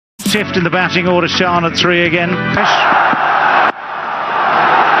shift in the batting order. Shan at 3 again.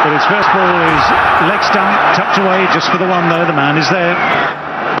 But his first ball is leg stump, tucked away just for the one though. The man is there.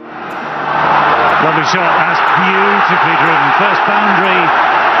 Lovely shot, that's beautifully driven. First boundary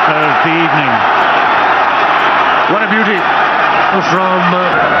of the evening. What a beauty from...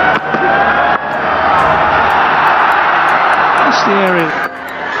 That's the area.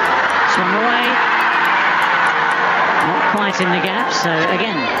 Swung away. Not quite in the gap, so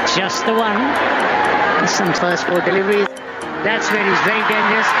again, just the one. Some first ball deliveries. That's where he's very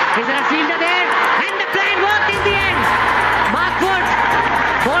dangerous. Is there a fielder there? And the plan worked in the end. Mark Wood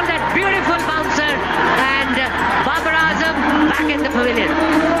bowled that beautiful bouncer, and Babar Azam back in the pavilion.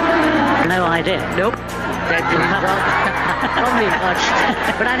 No idea. Nope. That didn't probably much.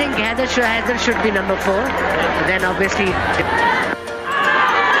 But I think Heather should be number 4. Then obviously.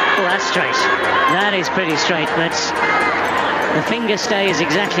 Oh, that's straight. That is pretty straight, but the finger stays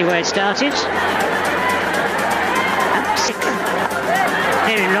exactly where it started.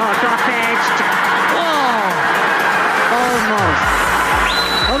 Very low, top edge. Oh!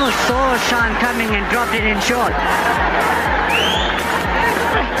 Almost saw Shan coming and dropped it in short.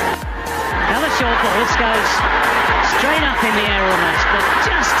 Another short ball. This goes straight up in the air almost, but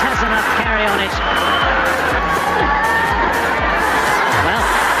just has enough carry on it. Well,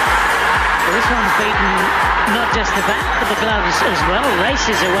 this one's beaten not just the bat, but the gloves as well.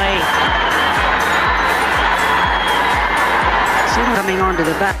 Races away. Coming onto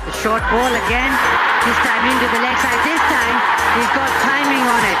the bat, the short ball again, this time into the leg side. This time he's got timing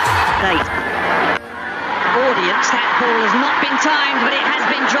on it. Right. Audience, that ball has not been timed, but it has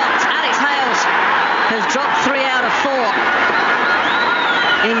been dropped. Alex Hales has dropped 3 out of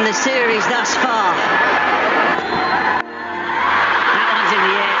 4 in the series thus far. That one's in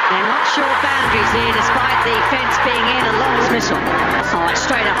the air. They're not short boundaries here, despite the fence being in. A long dismissal. Oh, it's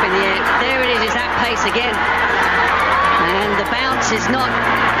straight up in the air. There it is that pace again. And the bounce is not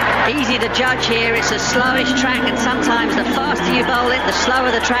easy to judge here. It's a slowish track, and sometimes the faster you bowl it, the slower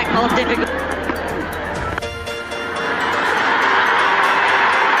the track, more difficult.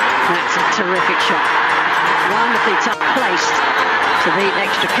 That's a terrific shot. Wonderfully tough placed to beat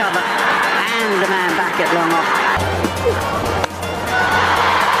extra cover, and the man back at long off.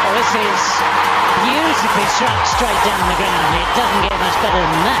 Oh, this is beautifully struck straight down the ground. It doesn't get much better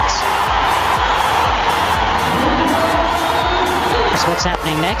than that. What's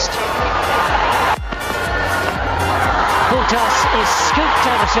happening next? Full toss is scooped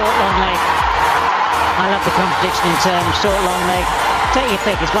over short long leg. I love the contradiction in terms. Short long leg. Take your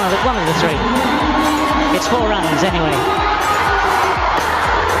pick. It's one of the 3. It's 4 runs anyway.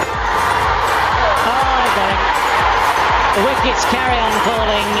 Oh, I got it. The wickets carry on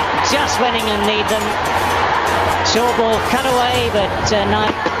falling just when England need them. Short ball cut away, but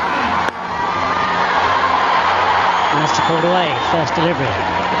nice. Has to pulled away, first delivery.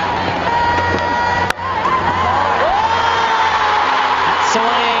 That's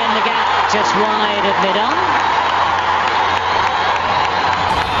away in the gap, just wide of mid-on.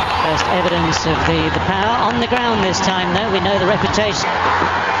 First evidence of the power on the ground this time, though. We know the reputation.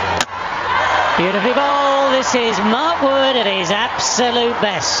 Beautifully bowled. This is Mark Wood at his absolute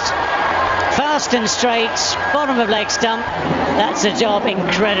best. Fast and straight, bottom of leg stump. That's a job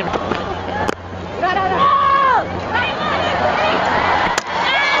incredible.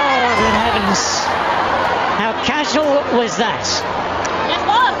 How casual was that?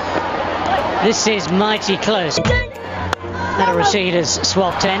 This is mighty close. That Rashid has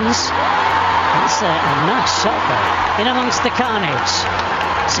swapped ends. That's a nice shot there. In amongst the carnage.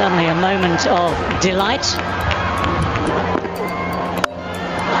 Suddenly a moment of delight.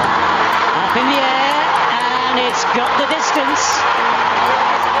 Up in the air, and it's got the distance.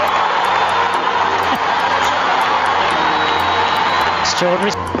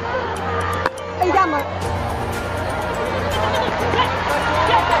 Extraordinary.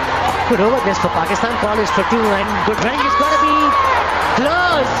 Good over this for Pakistan. Ball is for 2, and good running. It's got to be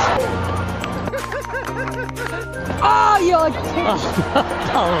close. Oh, you're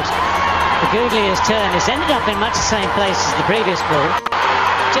bold. The Googly has turned. It's ended up in much the same place as the previous ball.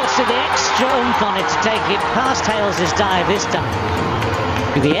 Just with the extra oomph on it to take it past Hales' dive this time.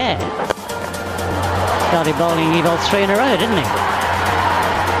 Through the air. Started bowling, he bowled 3 in a row, didn't he?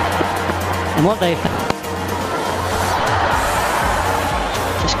 And what they've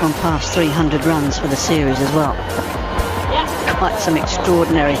just gone past 300 runs for the series as well. Quite some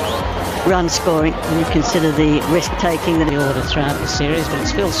extraordinary run scoring when you consider the risk taking that he ordered throughout the series. But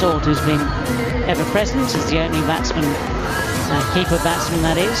it's Phil Salt who's been ever present as the opening batsman, keeper batsman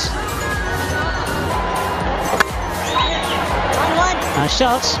that is. Nice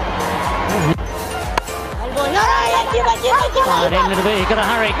shots. Fired in a little bit, he's got to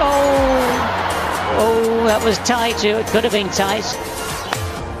hurry. Oh, that was tight. It could have been tight.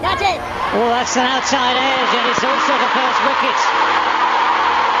 That's it. Oh, that's an outside edge, and it's also the first wicket.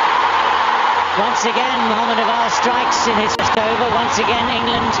 Once again, Mohammad Ali strikes in his first over. Once again,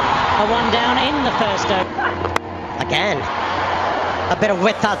 England are one down in the first over. Again, a bit of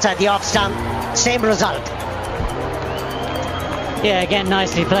width outside the off stump. Same result. Yeah, again,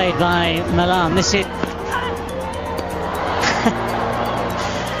 nicely played by Milan. This is...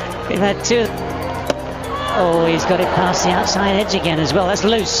 We've had two... Oh, he's got it past the outside edge again as well. That's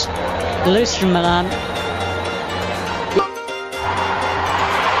loose. Loose from Milan.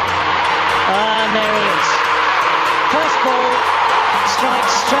 And there he is. First ball,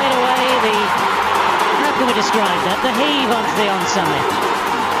 strikes straight away. How can we describe that? The heave onto the onside.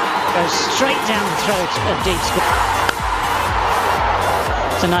 Goes straight down the throat of deep square.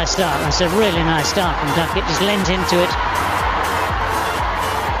 It's a nice start. That's a really nice start from Duckett. Just leant into it.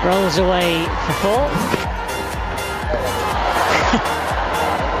 Rolls away for four.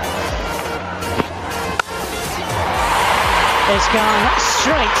 It's gone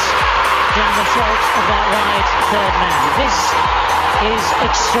straight down the throat of that wide third man. This is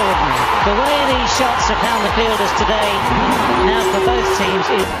extraordinary. The way these shots have found the fielders today, now for both teams,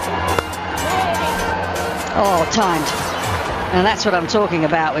 is... Oh, timed. And that's what I'm talking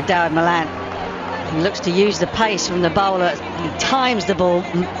about with Dawid Malan. He looks to use the pace from the bowler. He times the ball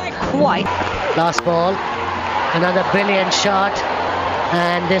quite. Last ball. Another brilliant shot.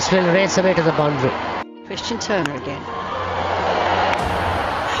 And this will race away to the boundary. Christian Turner again.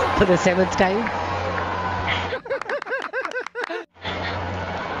 For the 7th time.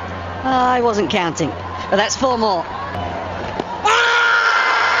 I wasn't counting. But that's four more.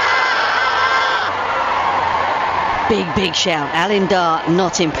 Big shout. Alim Dar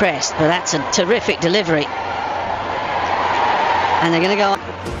not impressed, but that's a terrific delivery. And they're going to go on.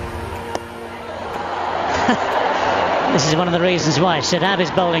 This is one of the reasons why Shadab is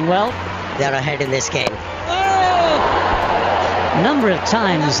bowling well. They're ahead in this game. A number of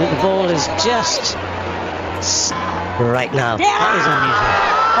times that the ball is just... Right now. That is unusual.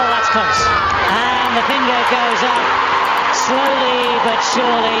 Oh, that's close. And the finger goes up slowly but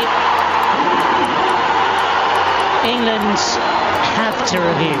surely. England have to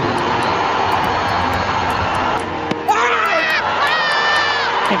review.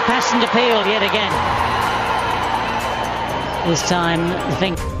 Impassioned appeal yet again. This time, the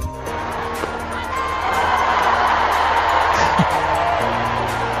thing.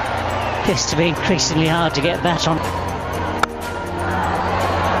 Appears to be increasingly hard to get bat on.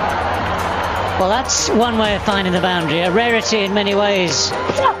 Well, that's one way of finding the boundary, a rarity in many ways.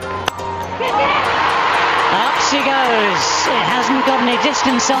 Up she goes. It hasn't got any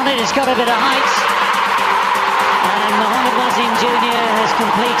distance on it, it's got a bit of height. And Mohammad Wasim Jr has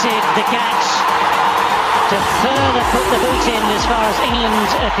completed the catch to further put the boot in as far as England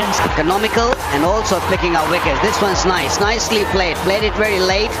are concerned. Economical and also picking up wickets. This one's nice. Nicely played. Played it very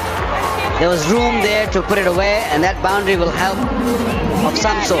late. There was room there to put it away, and that boundary will help of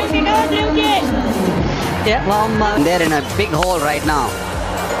some sort. Yeah, well, they're in a big hole right now.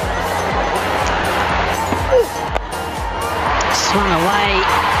 Swung away.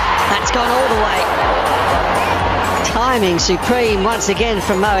 That's gone all the way. Timing supreme once again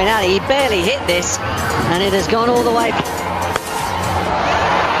from Moheen Ali. He barely hit this, and it has gone all the way.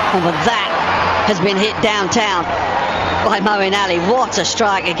 And but that has been hit downtown by Moheen Ali. What a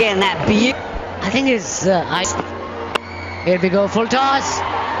strike again! That beauty. I think it's... Here we go, full toss.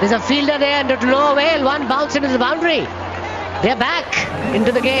 There's a fielder there and no avail. One bounce into the boundary. They're back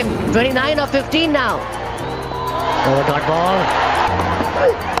into the game. 29 or 15 now. Oh, dot ball.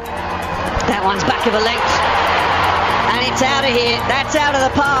 That one's back of a length. And it's out of here. That's out of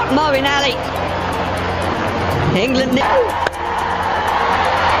the park. Moheen Ali. England.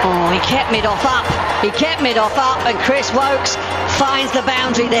 Oh, he kept mid-off up. He kept mid-off up, and Chris Wokes finds the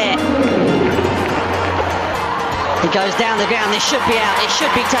boundary there. He goes down the ground. This should be out. It should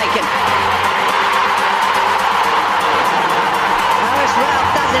be taken. Rauf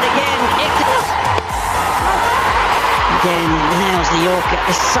does it again. Again, nails the Yorker.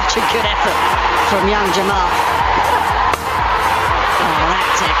 It's such a good effort from young Jamal. Oh,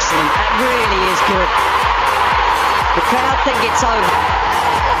 that's excellent. That really is good. The crowd think it's over.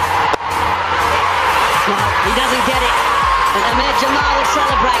 No, he doesn't get it. And Aamir Jamal will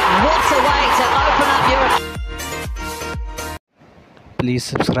celebrate. What a way to open up Europe. Please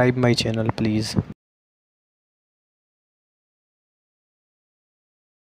subscribe my channel, please.